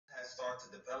start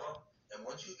to develop. And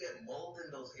once you get mold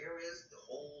in those areas, the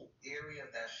whole area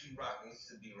of that sheetrock needs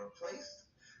to be replaced.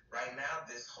 Right now,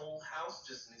 this whole house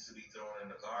just needs to be thrown in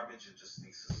the garbage. It just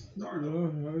needs to start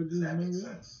over. Does that make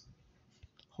sense?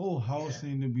 Whole Yeah. house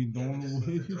need to be Yeah, we thrown just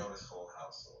need to away. throw this whole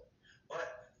house away. But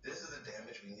this is the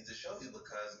damage we need to show you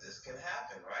because this can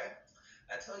happen, right?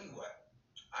 I tell you what,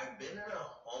 I've been in a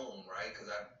home, right?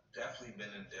 Because I've definitely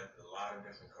been in a lot of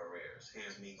different careers.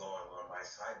 Here's me going on my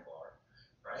sidebar,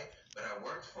 right? But I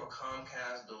worked for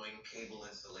Comcast doing cable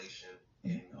installation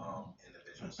in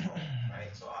individuals' homes,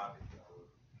 right? So obviously I was,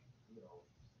 you know,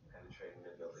 penetrating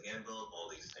the building envelope, all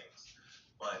these things.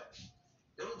 But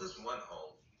there was this one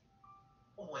home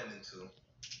I went into,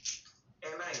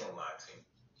 and I ain't gonna lie to you.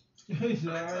 He said,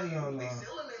 When I I tell ain't you, gonna they lie.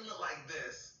 ceiling didn't look like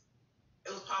this.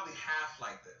 It was probably half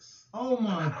like this. Oh But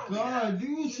my not only that, god, do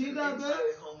you see even that, babe? inside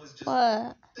the home was just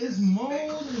What? It's this thick.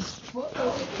 mold as fuck. I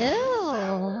don't even use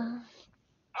that word. Ew.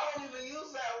 I don't even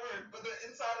use that word. But the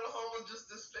inside of the home was just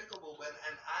despicable.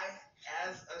 And I,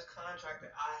 as a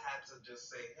contractor, I had to just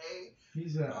say, hey, He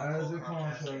said, as call a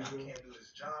Comcast, say, I contractor, can't do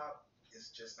this job. It's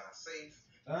just not safe.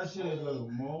 that It's shit look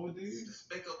mold. moldy. It's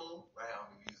despicable, right? I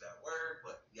don't even use that word,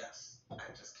 but yes, I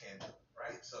just can't do it,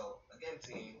 right? So again,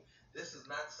 team, this is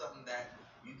not something that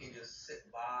you can just sit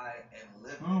by and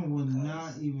live I with would because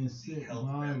not even the sit health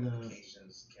by that.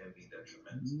 ramifications can be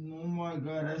detrimental. Oh my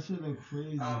god, that shit look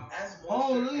crazy. As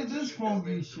Oh, moisture look at enters this your funky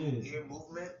building through shit. air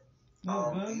movement,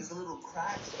 Look, babe. these little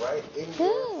cracks, right, in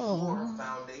your floor Ew.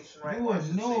 foundation, right, You or I would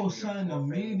should say know where your something floor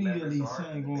framing members immediately are in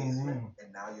something the going basement, wrong.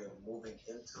 and now you're moving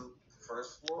into the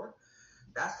first floor.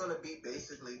 That's going to be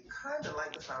basically kind of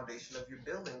like the foundation of your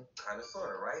building, kind of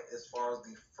sort of, right? As far as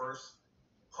the first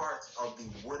parts of the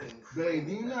wooden Babe, framing.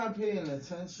 you not paying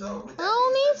attention? So with I that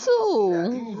being don't said,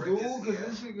 need you can see that the to. You brick is do, because here,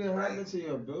 this shit can happen right? to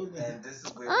your building. And this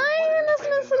is where the I wooden ain't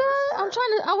listening framing to members that. start.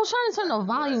 I was trying to turn the Exactly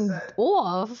what I volume said. But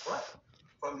off.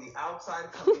 from the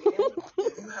outside coming in,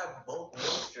 if you have bulk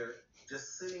moisture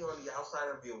just sitting on the outside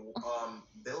of your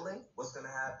building, what's going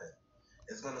to happen?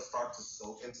 It's going to start to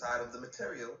soak inside of the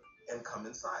material and come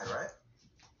inside, right?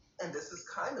 And this is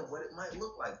kind of what it might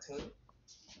look like, team.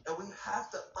 And we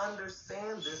have to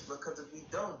understand this because if we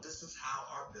don't, this is how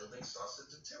our building starts to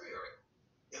deteriorate.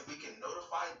 If we can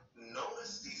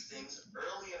notice these things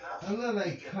early enough, I look we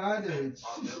like can cottage. prevent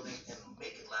our building and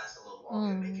make it last a little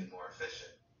longer and make it more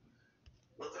efficient.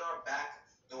 Look at our back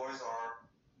doors are,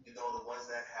 the ones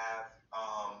that have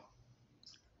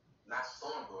not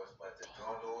storm doors, but the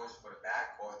draw doors for the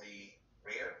back or the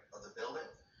rear of the building,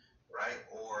 right?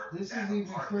 Or This that is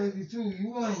even apartment. crazy too. You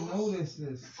wouldn't notice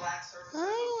this. Flat surfaces I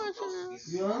are ain't supposed to be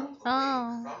watching Yeah? swept away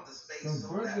that. from the space The so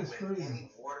brick that is when crazy.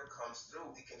 any water comes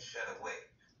through, it can shed away.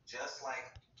 Just like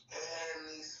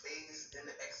any space in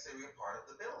the exterior part of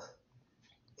the building.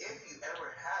 If you ever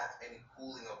have any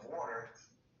cooling of water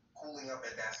cooling up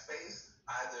at that space,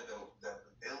 either the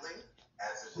building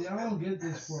as it was See, I don't built get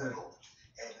this has part. settled,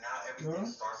 and now everything Yeah?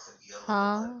 starts to be a little Huh?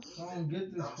 I uneven. don't get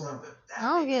this Thumbs part. up if I that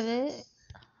don't makes get it. sense.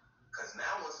 Because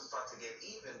now once it starts to get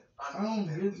I don't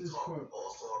uneven, get we this talk part.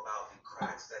 also about the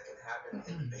cracks that can happen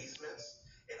in the basements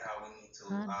and how we need to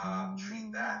I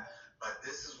treat don't. that. But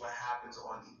this is what happens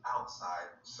on the outside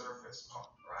surface part,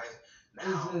 right? It's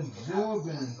Now we can have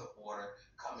absorbing. coolings of water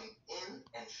coming in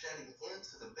and shedding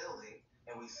into the building.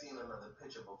 And we've seen another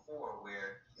picture before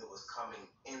where it was coming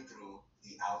in through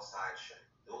the outside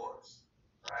shutting doors,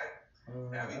 right?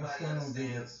 Everybody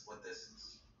understands what this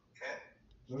is, okay?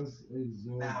 That's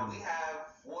Now we exorbitant. have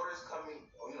waters coming,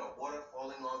 water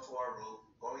falling onto our roof,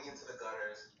 going into the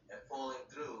gutters, and falling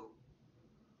through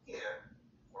here,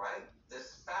 right? This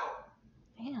spout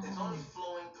is only Damn.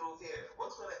 flowing through here.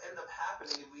 What's going to end up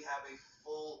happening if we have a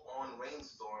full-on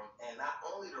rainstorm, and not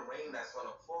only the rain that's going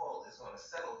to fall is going to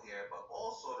settle here, but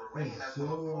also the rain that's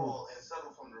going to fall and settle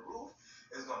from the roof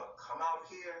is going to come out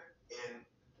here in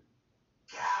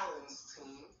gallons,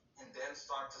 team, and then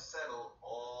start to settle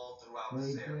all throughout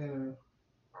this area. There.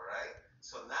 All right.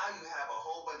 So now you have a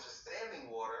whole bunch of standing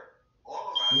water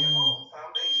all around your home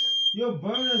foundation. You're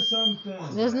burning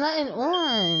something. There's nothing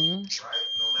on. Right?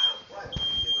 No matter what,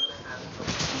 you're gonna have some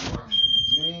destruction.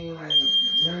 Man,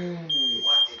 Right?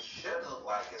 What it should look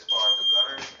like as far as the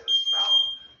gutters and the spout,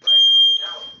 right, coming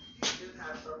out, you should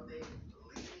have something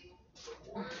leading the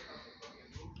water coming from your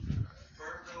roof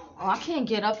further away. Oh, I can't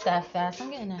get up that fast. I'm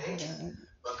getting a base, headache.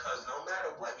 because no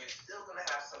matter what, you're still gonna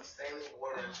have some standing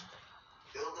water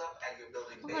build up at your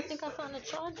building Oh, I base, think I but found the a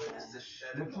main point charger. is to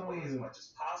shed it away as much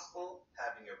as possible,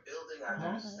 having your building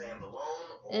either stand alone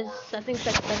or I think it's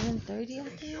like 7:30. to I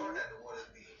make think. sure that the water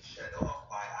is being shed off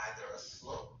by either a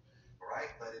slope, right?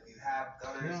 But if you have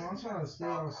gutters Yeah, I'm and you trying have to stay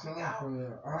spout coming outside out, for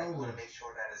an right, you want hour. to make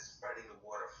sure that it's spreading the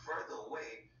water further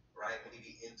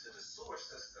to the sewer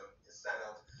system instead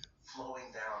of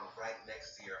flowing down right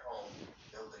next to your home,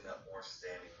 building up more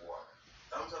standing water.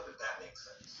 Thumbs up if that makes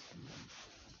sense.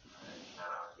 Alright, not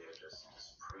out here just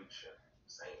preaching,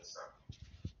 saying something.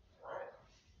 Alright.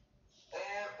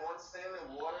 And on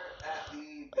standing water at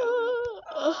the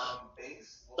building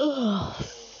base will start to,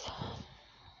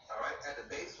 alright, at the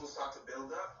base will start to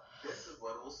build up. This is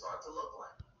what it will start to look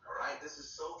like. Alright, this is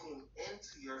soaking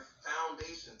into your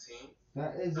foundation, team.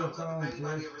 That is a Thumbs up if anybody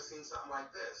foundation. ever seen something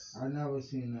like this. I never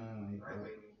seen nothing like Right, that.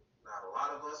 maybe not a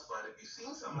lot of us, but if you've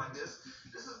seen something like this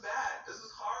is bad. This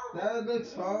is horrible. That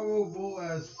looks horrible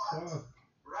as fuck.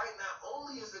 Right, not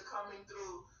only is it coming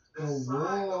through the The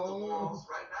side of the wall. walls,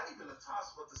 right, not even the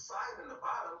tops, but the side and the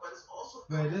bottom, but it's also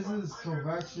But coming this from is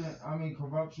underneath.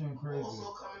 corruption crazy.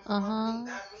 Also coming from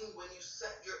underneath. That means when you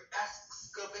set your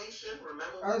excavation,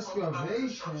 remember we talked about the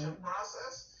construction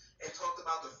process and talked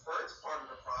about the first part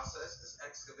of the process is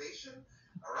excavation.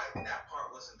 All right, that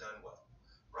part wasn't done well.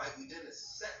 Right, we didn't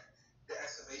set the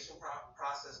excavation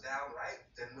process down right.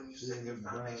 Then when you set your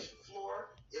foundation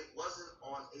floor, it wasn't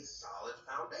on a solid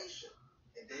foundation.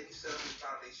 And then you set up your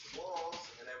foundation walls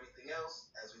and everything else,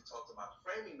 as we talked about the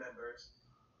framing members.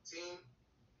 Team,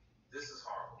 this is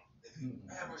horrible. If you've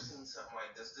ever seen something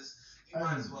like this, you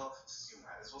might as well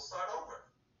start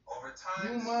over. Over time,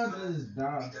 you might just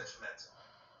die. Be detrimental.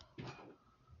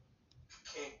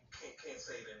 Can't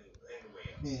say it any way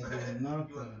else. Can't do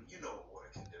nothing. You know what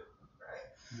water can do,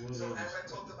 right? Water So as I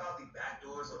talked about the back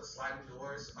doors or the sliding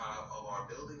doors of our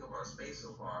building, of our space,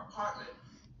 of our apartment,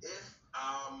 if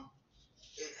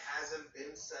it hasn't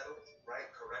been settled right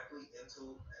correctly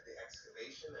into the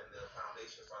excavation and the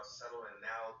foundation starts to settle and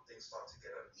now things start to get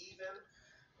uneven,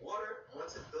 water,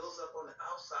 once it builds up on the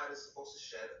outside, is supposed to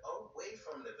shed away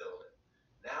from the building.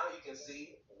 Now you can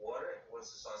see water, once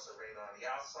it starts to rain on the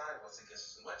outside, once it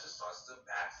gets too much, it starts to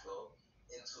backflow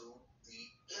into the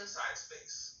inside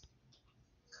space.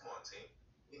 Come on, team.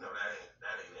 You know that ain't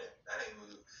it. That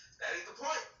ain't the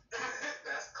point.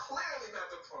 That's clearly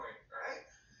not the point, right?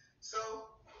 So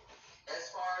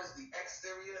as far as the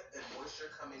exterior and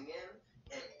moisture coming in,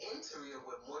 and interior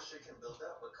where moisture can build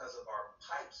up because of our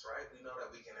pipes, right? We know that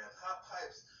we can have hot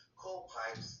pipes, cold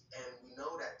pipes, and we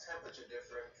know that temperature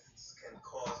difference can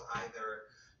cause either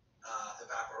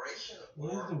evaporation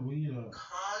or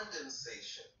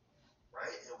condensation,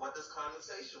 right? And what does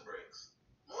condensation brings?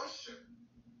 Moisture,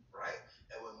 right?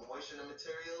 And with moisture in the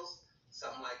materials,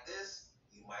 something like this,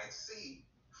 you might see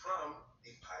from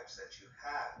the pipes that you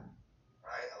have,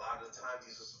 right? A lot of the time,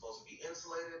 these are supposed to be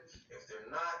insulated. If they're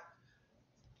not,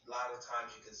 a lot of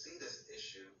times you can see this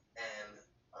issue. And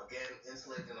again,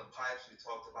 insulating the pipes, we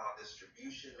talked about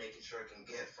distribution, making sure it can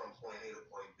get from point A to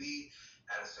point B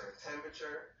at a certain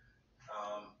temperature.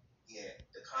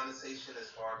 The condensation as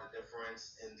far as the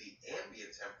difference in the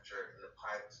ambient temperature in the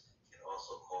pipes can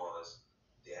also cause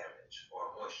damage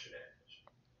or moisture damage.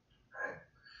 Right?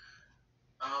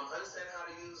 Understand how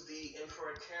to use the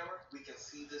infrared camera. We can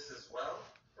see this as well,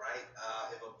 right?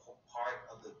 If a part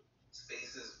of the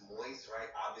space is moist,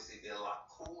 right? Obviously, it'd be a lot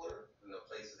cooler than the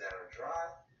places that are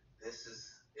dry. This is,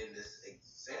 in this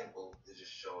example, is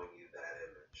just showing you that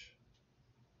image.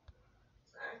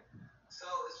 Right? So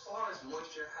as far as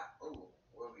moisture,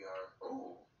 where we are.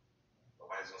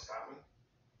 Nobody's gonna stop me.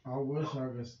 I wish I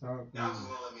could stop you. Y'all just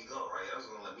gonna let me go, right? Y'all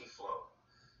just gonna let me flow.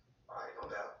 Alright, no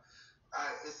doubt.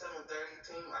 Alright, it's 7:30,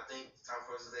 team. I think it's time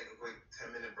for us to take a quick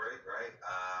 10-minute break, right?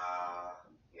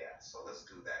 Yeah, so let's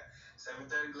do that.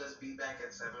 7:30, let's be back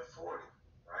at 7:40,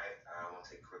 right? I want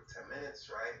to take a quick 10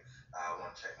 minutes, right? I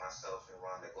want to check myself and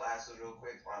run the glasses real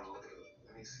quick. Run, look at it.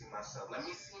 Let me see myself. Let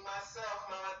me see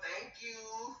myself, mama. Thank you.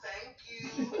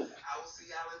 I will see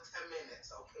y'all in 10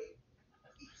 minutes, okay?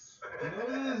 Peace.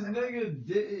 No, this nigga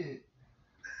did.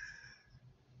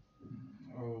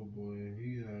 Oh boy,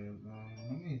 he's like,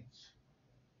 let me.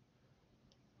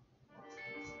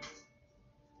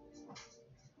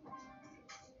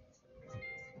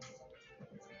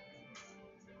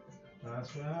 That's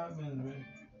what happens, man.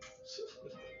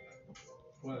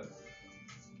 What?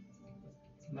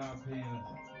 Not paying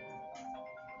attention.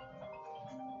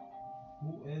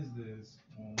 Who is this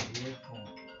on your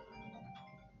phone?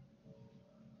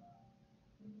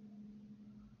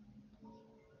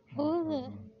 Who is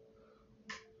it?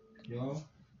 Yo?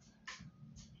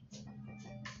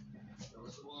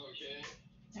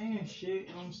 Ain't shit,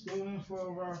 I'm still in for a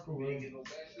rockaway.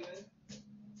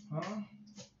 Huh?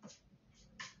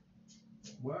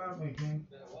 What happened, King?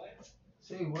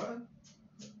 Say what?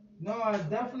 No, I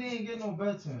definitely ain't get no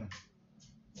bets in.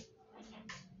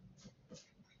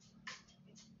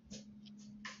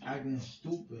 Acting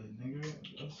stupid, nigga.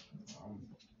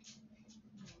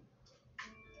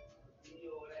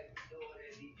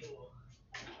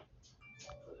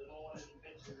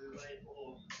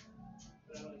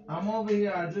 I'm over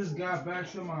here. I just got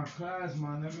back to my class,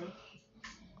 my nigga.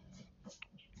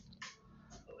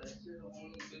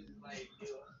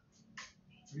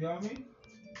 You know what I mean?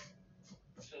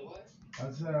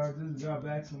 I said I just got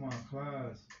back to my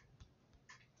class.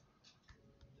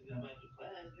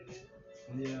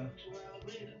 Yeah.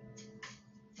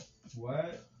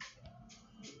 What?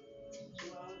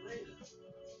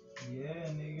 Yeah,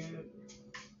 nigga.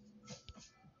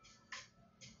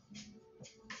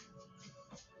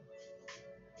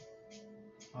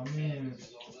 I mean,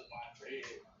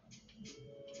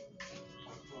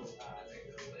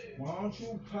 why don't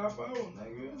you pop out,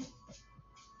 nigga?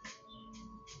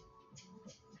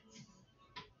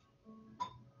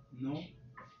 No.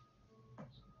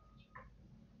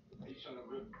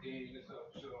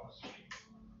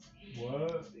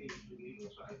 What?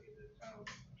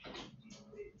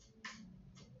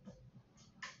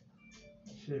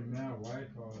 Shit, man, white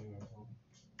all here, bro.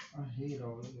 I hate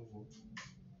all this, bro.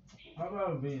 How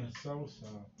about being Sosa?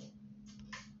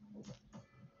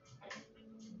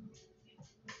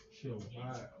 Shit,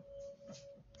 white.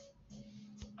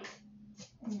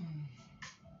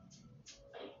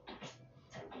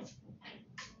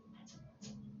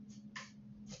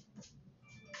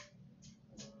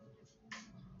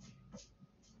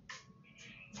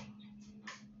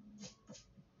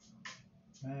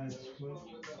 Man,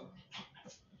 Twitch.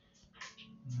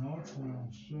 Nothing.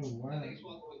 Shit, white.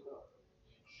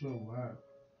 Shit, white.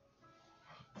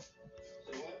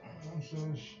 I'm so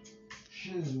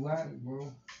shit is whack,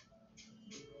 bro.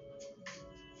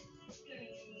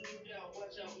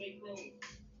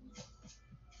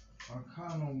 I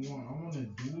wanna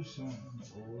do something,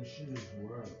 bro. This shit is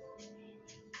whack.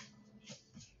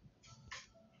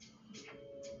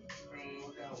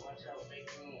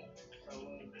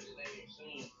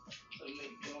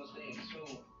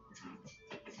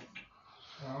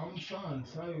 I'm trying to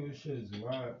tell you, this shit is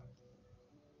whack.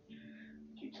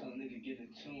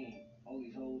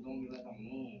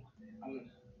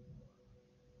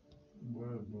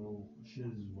 What, bro? Shit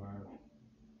is whack.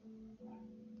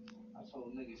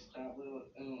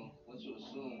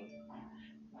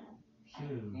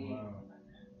 Shit is wild.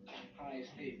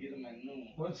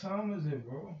 What time is it,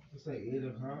 bro? It's like 8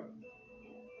 o'clock.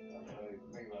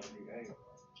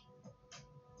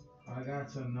 I got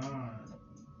to 9.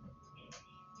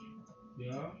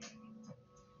 Yeah?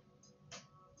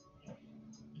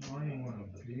 I don't even want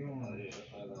to be on it.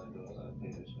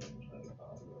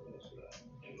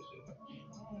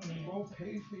 Go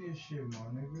pay for your shit, my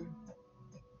nigga.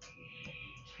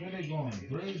 Twitter going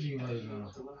crazy right now.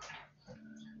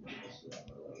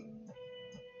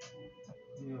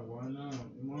 Yeah, why not?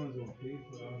 You might as well pay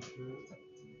for that shit.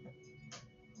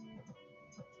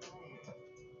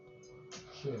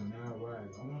 Shit, now whack.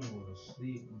 I wanna go to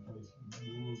sleep and play some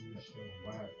music. Shit,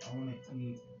 whack. I wanna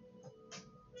eat.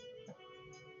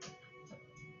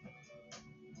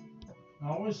 I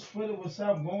wish Twitter would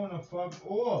stop going the fuck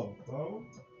off, bro.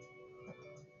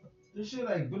 This shit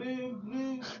like blue,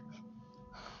 blue.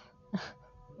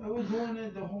 I was doing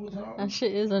it the whole time. That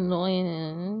shit is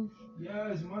annoying.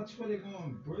 Yes, my Twitter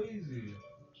going crazy.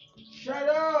 Shut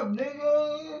up,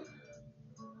 nigga.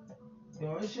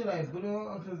 Yo, this shit like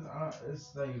blue because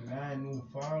it's like mad new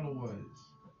followers.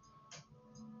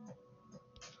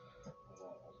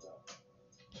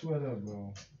 Twitter,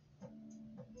 bro.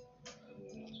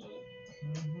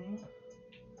 Mhm.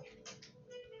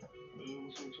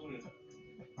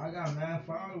 I got mad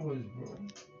followers, bro.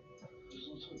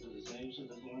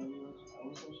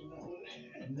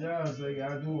 Yeah, it's like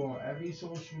I do on every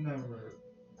social network.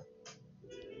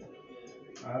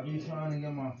 I be trying to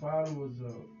get my followers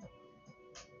up.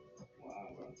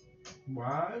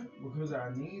 Why? Because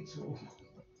I need to.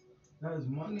 That's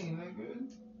money, nigga.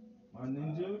 My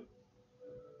ninja.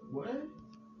 What?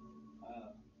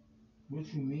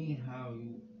 What you mean how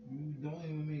you don't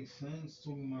even make sense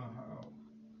talking about how.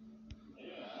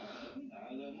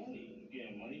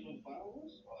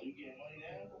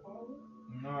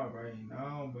 Not right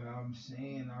now, but I'm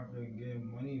saying I could get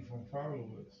money from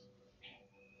followers.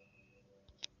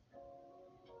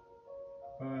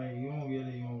 Alright, you don't get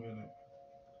it, you don't get it.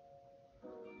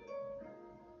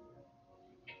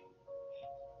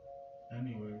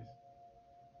 Anyways.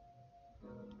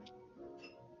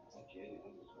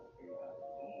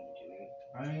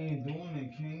 I ain't doing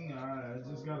it, King. I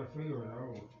just gotta figure it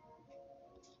out.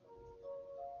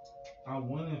 I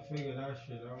wanna figure that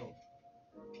shit out.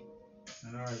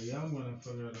 And I am gonna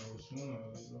figure it out sooner or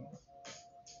later.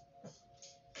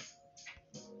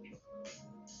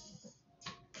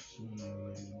 Sooner or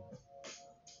later.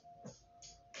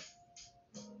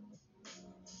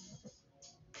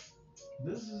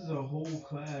 This is a the whole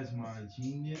class, my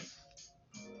genius.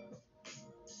 Shit,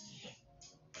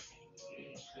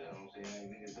 I'm saying like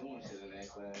niggas doing shit in that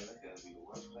class. That gotta be the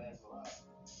worst class alive.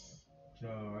 Yo,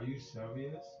 are you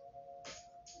serious?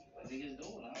 What niggas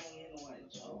doing? I don't hear nobody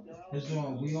joking. It's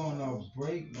on. We on a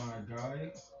break, my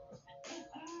guy.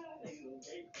 Niggas on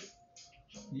break.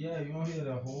 Yeah, you don't hear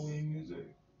the hallway music?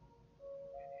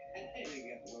 They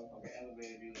got the motherfucking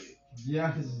elevator music.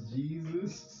 Yes,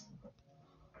 Jesus.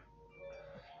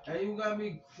 Hey, you got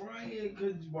me crying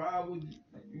because why would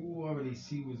you already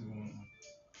see what's going on?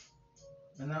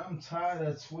 And I'm tired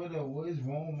of Twitter. What is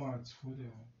wrong with my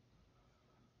Twitter?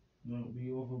 No,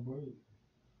 be over break.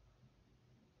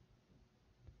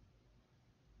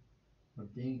 I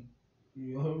think,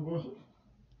 yo, bro.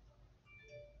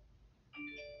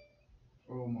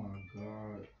 Oh my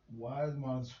God. Why is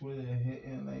my Twitter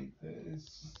hitting like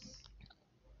this?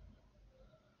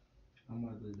 I'm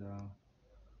about to die.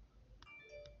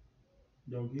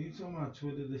 Yo, can you tell my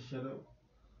Twitter to shut up?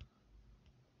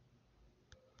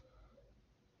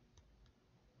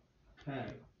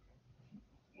 Pack.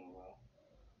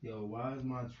 Yo, why is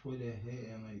my Twitter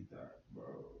hitting like that,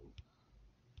 bro?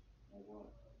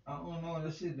 I don't know.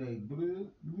 That shit like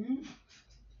blue, blue.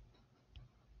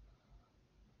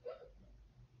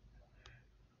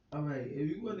 All right, if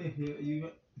you wanna hear,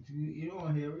 you don't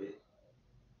wanna hear it.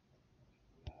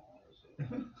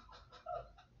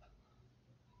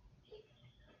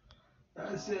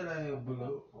 That shit like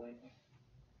blue,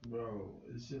 bro.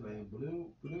 That shit like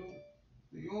blue, blue.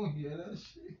 You don't hear that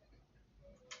shit.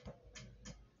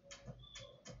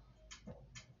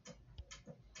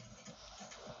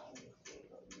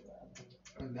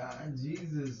 Nah,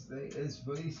 Jesus, it's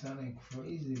really sounding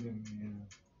crazy to me.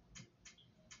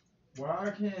 Why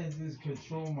I can't just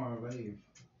control my life?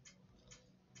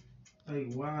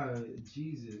 Like, why?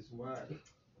 Jesus, why?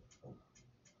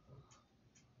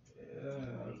 Yeah.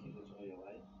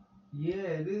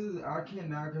 Yeah, this is, I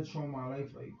cannot control my life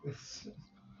like this.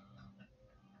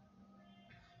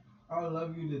 I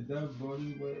love you to death,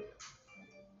 buddy, but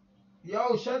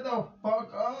yo, shut the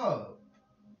fuck up.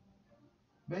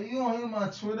 Man, you don't hear my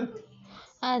Twitter?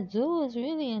 I do. It's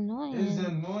really It's annoying.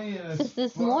 annoying as Since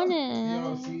this fuck. morning.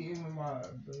 Yo, see, even my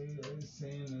baby is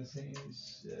saying the same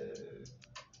shit.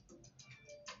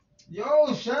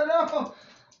 Yo, shut up.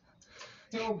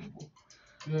 Yo,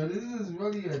 yo, this is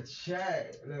really a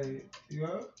chat. Like,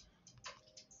 yo.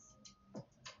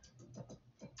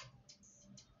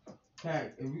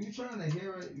 Pack, if you trying to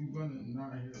hear it, you're gonna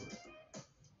not hear it.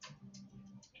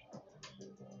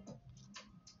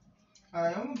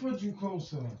 Alright, I'm gonna put you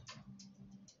closer.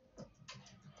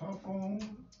 Her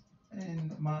phone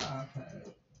and my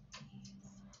iPad.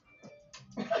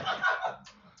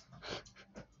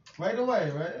 Right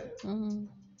away, right? Mm.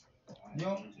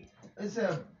 Yo, it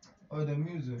said, oh, the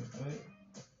music, right?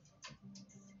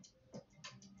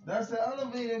 That's the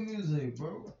elevator music,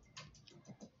 bro.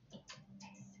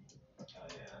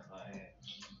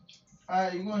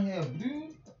 Alright, you gonna hear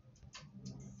blue?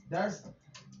 That's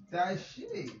that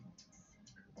shit.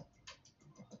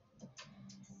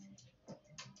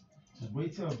 Just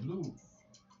wait till blue.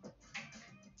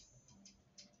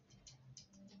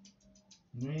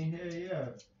 You ain't here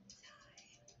yet.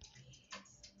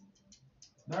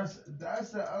 That's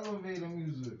the elevator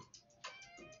music.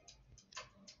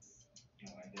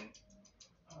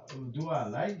 Do I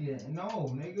like it?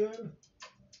 No, nigga.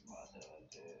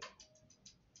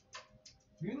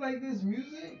 You like this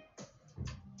music?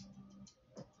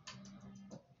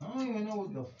 I don't even know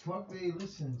what the fuck they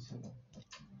listen to.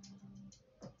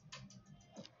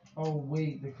 Oh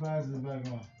wait, the class is back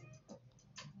on.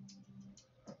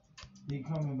 He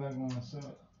coming back on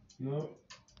set. Yup.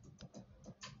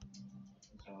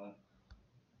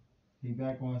 He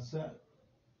back on set.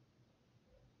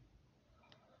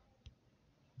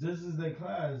 This is the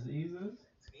class, Jesus.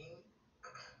 Team.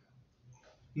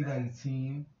 He like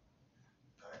team.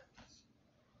 Alright.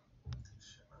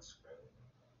 Share my screen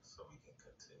so we can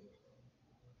continue.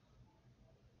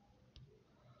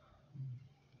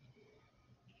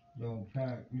 Yo,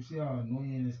 Pat, you see how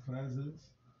annoying this class is?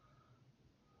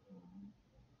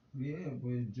 Yeah,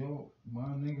 but Joe,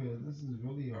 my nigga, this is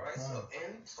really a Alright, class. so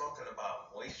in talking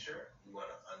about moisture, we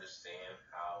want to understand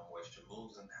how moisture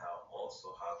moves and how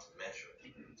to measure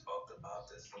it. We talked about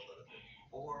this a little bit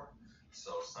before,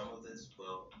 so some of this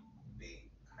will be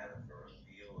kind of a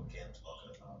review. Again,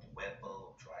 talking about wet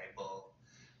bulb, dry bulb.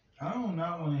 I do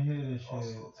not want to hear this shit,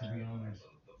 Also to be have my honest.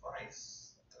 little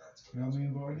device that I told You know what I you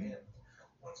mean, to bring Bobby? in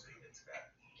once we get to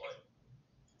that point.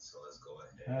 So let's go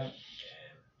ahead and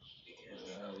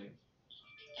begin.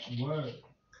 What?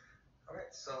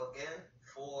 Alright, so again,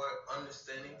 For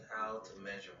understanding how to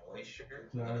measure moisture,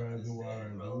 So we're I going to gotta do what I understand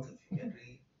gotta do. relative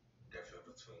humidity, difference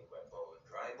between wet bulb and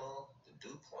dry bulb, the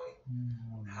dew point,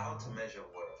 how to Mm, measure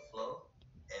water flow,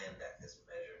 and that is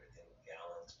measured in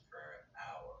gallons per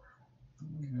hour.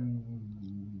 Okay.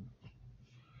 mm,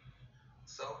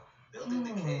 So, building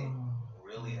decay mm.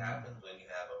 really happens when you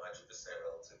have 100%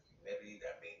 relative humidity.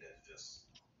 That means there's just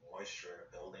moisture in the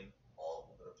building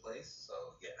all over the place.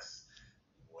 So, yes,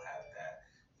 you will have that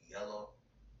yellow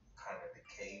kind of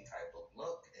decay type of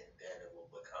look, and then it will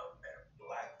become that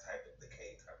black type of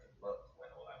decay type of look when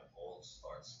a lot of mold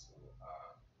starts to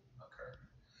occur.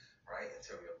 Right?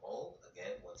 Interior mold,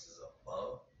 again, once it's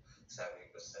above 70%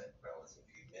 relative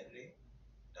humidity,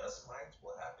 dust mites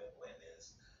will happen when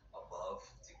it's above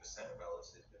 50%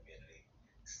 relative humidity.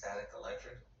 Static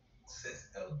electric,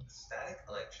 static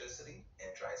electricity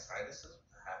and dry sinuses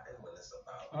will happen when it's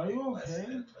about Are you less okay?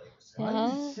 than 20% Why you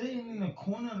Yeah. relative sitting in humidity. the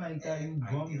corner like that, And you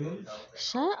bum ideal bitch? health and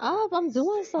Shut comfort, up. we I'm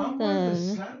doing say I'm ready to something.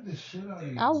 slap the shit out of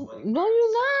 30 I to you. no,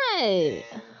 you're 25%.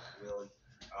 not. And really,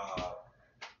 uh,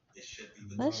 it should be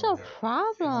What's between your Bro, 30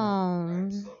 and 50,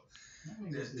 right? So problem? let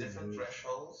me there's get this different bitch.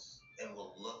 thresholds, and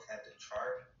we'll look at the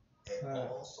chart. It Pat,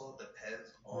 also depends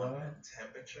on the what?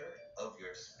 temperature of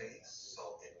your space, so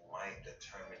it might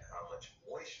determine how much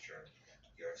moisture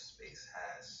your space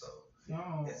has. So Yo,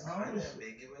 it's I kind of was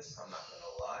ambiguous, I'm not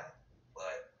gonna lie,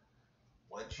 but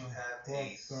once you I have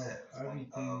a fucked up set point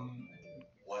of everything.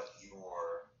 what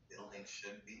your building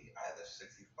should be, either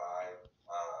 65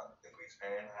 degrees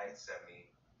Fahrenheit, 70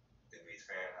 degrees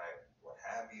Fahrenheit, what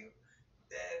have you,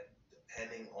 then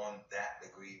depending on that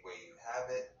degree where you have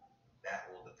it, that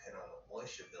will depend on the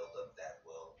moisture buildup that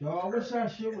will Yo, I wish occur.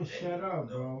 that shit And would then you shut will up,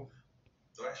 know bro.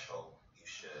 threshold you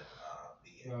should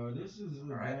be in. Yo, this is a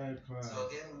All right. bad So class.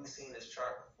 again, we've seen this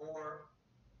chart before.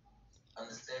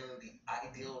 Understanding the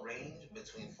ideal range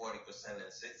between 40%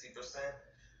 and 60%.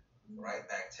 Right?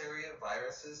 Bacteria,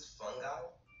 viruses, fungi,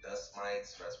 dust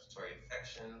mites, respiratory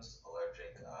infections,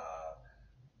 allergic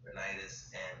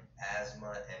rhinitis, and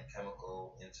asthma and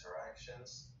chemical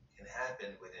interactions can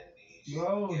happen within these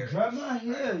Yo, areas, drop my right?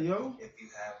 hair, yo. If you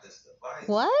have this device,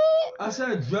 What? you will I again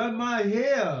said measure drop my relative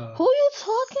hair. Who humidity. you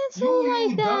talking to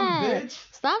like You dumb that? bitch.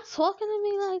 Stop talking to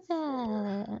me This like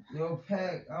before, that. Yo, right?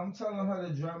 Pack, I'm telling her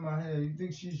to drop my hair. You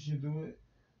think she should do it?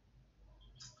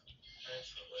 Alright,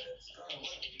 so go ahead and start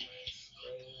sharing my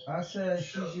screen. I said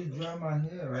she Show you, should drop my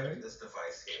hair, right? right? This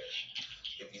device here.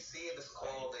 If you see it, it's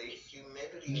called a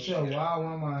humidity You said meter, why I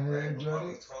want my hair right? Recall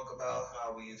we dreaded? talk about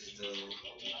how we used to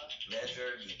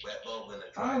measure the wet bulb and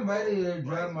the dry I'm ready bulb, to right?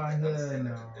 drop my And hair understand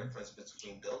that the now. difference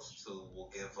between those two will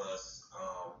give us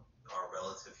our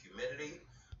relative humidity.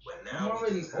 But I'm now we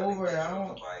already just have a over it. I digital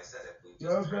don't. device that if we You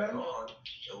just know turn it what, on,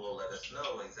 it will let us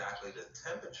know exactly the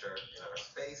temperature in our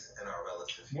space and our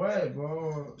relative what, humidity.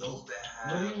 bro? Those that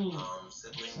What are have you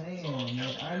siblings or saying,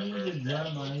 man? family I need to members dry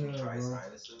that go my through hair, dry bro.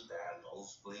 sinuses, that have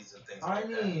nosebleeds and things I like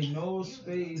that, need no you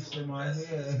need to space in my invest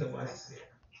in this hair. device here,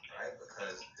 right?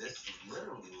 Because this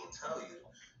literally will tell you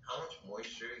how much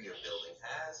moisture your building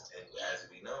has. And as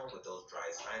we know, with those dry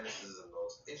sinuses and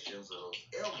those issues or those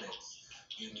ailments,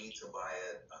 you need to buy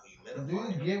a Do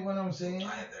you humidifier get what I'm to saying?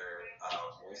 either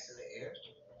moisten the air,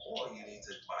 or you need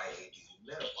to buy a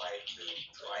dehumidifier to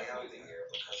dry out the air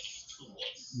because it's too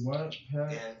moist. What, Pat?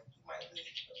 Again, you might need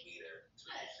a meter to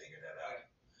figure that out,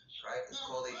 right? It's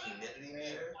called a humidity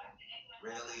meter.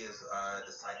 Really is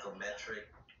the psychometric,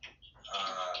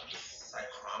 the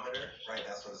psychrometer, right?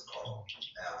 That's what it's called.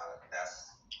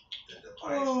 That's the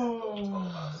device, and we'll talk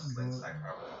Oh, about the sling bro.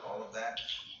 psychrometer and all of that.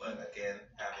 But again,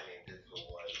 having a digital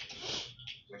one,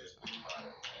 we're just more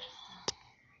modern, right?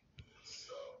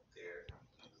 So there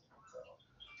you go.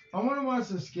 I want to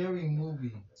watch a scary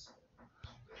movie. This one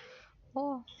here.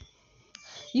 Oh,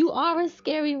 you are a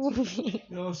scary movie.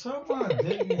 Yo, suck my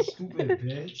dick, you stupid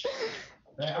bitch.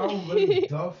 Like, I will really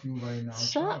duff you right now.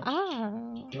 Shut Stop. up.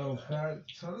 Yo, Pat,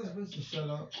 tell this bitch to shut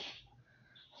up.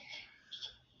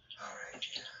 All right,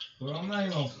 yeah. Bro, I'm Maybe not just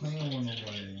even two playing with screens in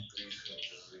here. nobody. Three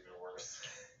screens is even worse.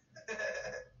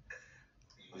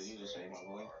 Did you just say my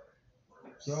boy?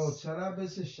 Yo, Worse. tell that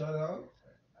bitch to shut up.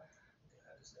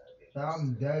 I just gotta get used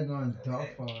I'm to it. dead gonna duff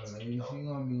Okay. her. Like, she So,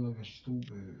 gonna be looking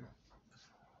stupid.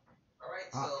 all right.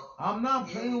 I, So I'm not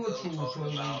here we playing with go, you, talking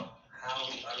shorty. about how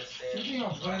we You understand think the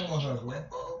I'm dry playing with bulb her, and the bro? wet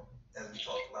bulb. As we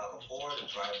talked about before, the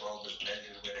dry bulb is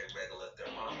measured with a regular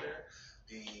thermometer.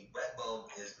 The wet bulb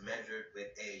is measured with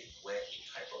a wet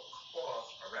type of cloth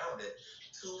around it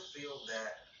to feel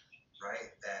that, right,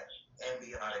 that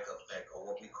ambiotic effect, or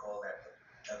what we call that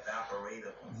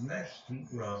evaporative You effect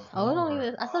stupid as from Oh, it don't hell.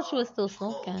 even. I thought you was still clothes,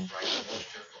 smoking. right?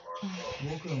 Moisture from our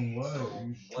Smoking what? So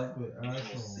You what stupid we will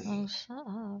asshole. Oh, see shut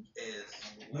up. is,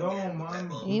 Yo, again, the wet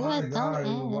bulb You needs a my its God, yo,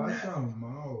 own watch dumbass. your path.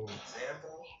 mouth.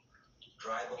 Example,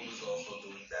 dry bulb is also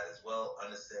doing that as well,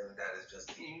 understanding that is just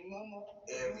the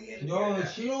ambient air Yo,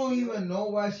 that she we don't feel, even know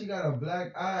why she got a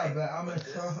black eye, right? but I'm gonna But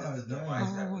this tell is her the device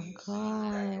again. Oh that we my seen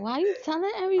back god. in Why the you day.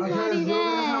 telling everybody Because you're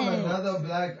gonna have that? another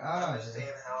black eye.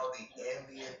 Understand how the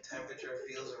ambient temperature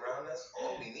feels around us?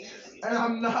 All we need is And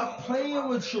I'm not a playing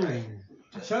with thermometer, right? you.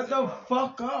 Just a Shut the thermometer.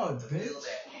 fuck But up, to feel bitch.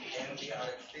 that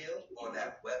ambiotic feel or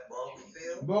that wet bulb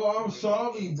feel, Bro, I'm we would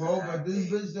sorry, need to bro, have but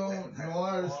this a bitch wet don't type know of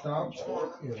how to pump stop on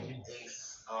talking.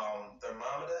 a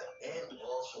thermometer, and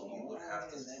also we would have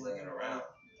to sling it around.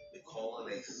 We call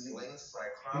it a sling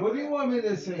What do cyclometer, you want me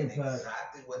to say, and Pat?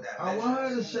 exactly what that I want her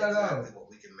measures to is shut exactly up. what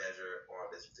we can measure on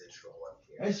this digital one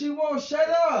here. And she won't shut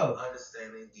up.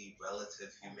 Understanding the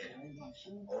relative humidity.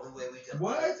 Only way we can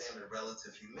What? understand the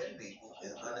relative humidity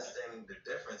is understanding the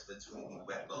difference between the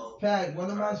wet bulb Pat, and the what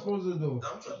am dry I bulb. supposed to do?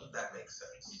 Thumbs up if that makes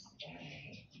sense.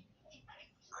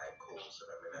 Alright, cool. So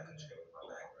that means I can change my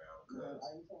background,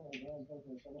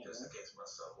 just in case my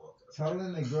son walked in the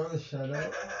Telling the girl to shut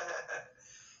up? background.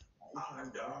 I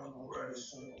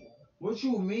digress. What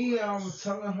you mean I'm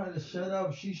telling her to shut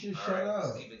up? She should shut Alright, let's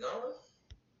up. keep it going.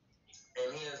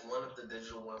 And here's one of the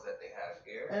digital ones that they have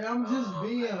here. And I'm just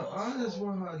being I honest also,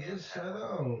 with her. again, Just have shut one of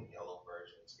up. the yellow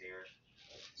versions here.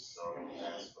 So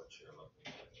that's what you're looking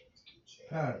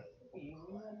for. Pat.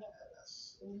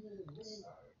 Sorry. Continue.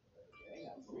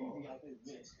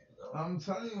 I'm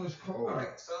telling you it's All cold.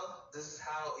 right, so this is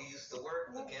how it used to work.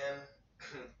 Again,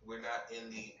 we're not in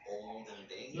the olden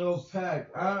days, Yo,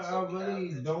 Pac, right? I So we have really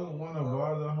don't digital want to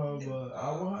bother her, but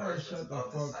I want her to versions shut the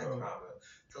of the fuck up. cyclometer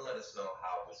to let us know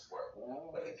how this works.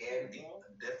 But again,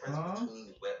 the difference Huh? between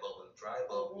the wet bulb and the dry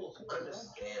bulb will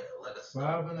understand and let us What know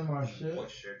happened to my the shit?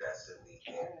 moisture that's in the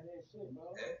air.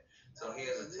 Okay, so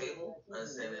here's a table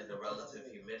understanding the relative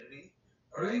humidity.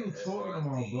 All What are right, you as talking far as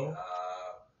about, the bro?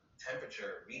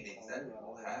 temperature readings that we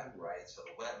will have, right? So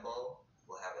the wet bulb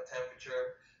will have a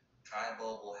temperature, dry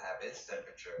bulb will have its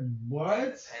temperature, and What?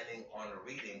 depending on the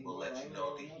reading, will let you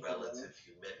know the relative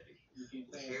humidity.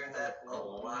 We hear that a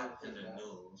lot in the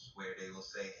news where they will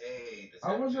say, hey, the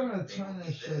I was temperature gonna today turn will this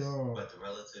be shit this, off. but the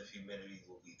relative humidity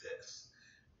will be this.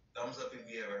 Thumbs up if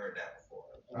you ever heard that before.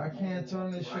 I can't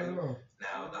turn this shit Right? off.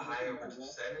 Now, the higher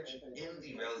percentage in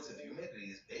the relative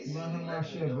humidity is You wanna basically have my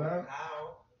letting you shit know back?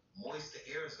 how moist the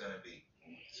air is going to be.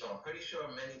 So I'm pretty sure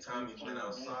many times you've been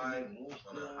outside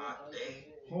on a hot day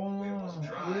Hold where it was on.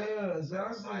 dry. Yeah, You've been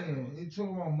outside and exactly. You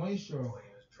talking about moisture. boy,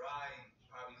 it was dry. You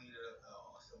probably needed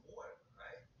some water,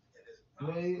 right? And there's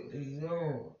probably some Wait, days where,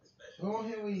 yo. You especially don't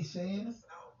hear here what he's in the saying?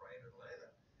 South, right, in Atlanta,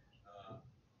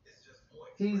 it's just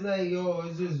moist, He's right? like, So yo,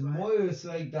 it's just outside moist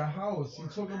like the doing house. You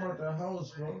talking about the automatically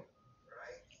house, bro? sweating,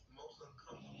 right? Most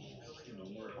uncomfortable feeling in the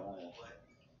world, but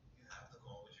you have to go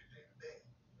on with your day to day,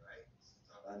 right?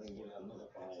 Sometimes I just want to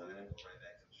look inside and go right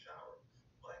back in the shower.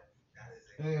 But that is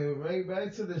Yeah, exactly right what back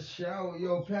it to is. the shower.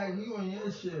 Yo, Well, Pat, you on your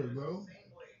Florida shit, summer is the bro. same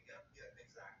way. Yep, yep,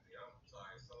 exactly. I'm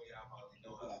sorry. Some of y'all probably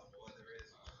know how summer weather is.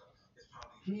 It's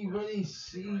probably even He worse really than the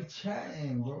shit see right here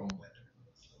in chatting, bro. Florida weather,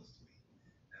 supposed to be.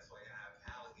 That's why you have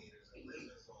alligators and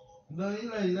lizards all over No, where he I'm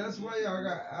like, at. that's why y'all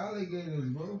got Because alligators,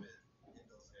 we're bro. humid.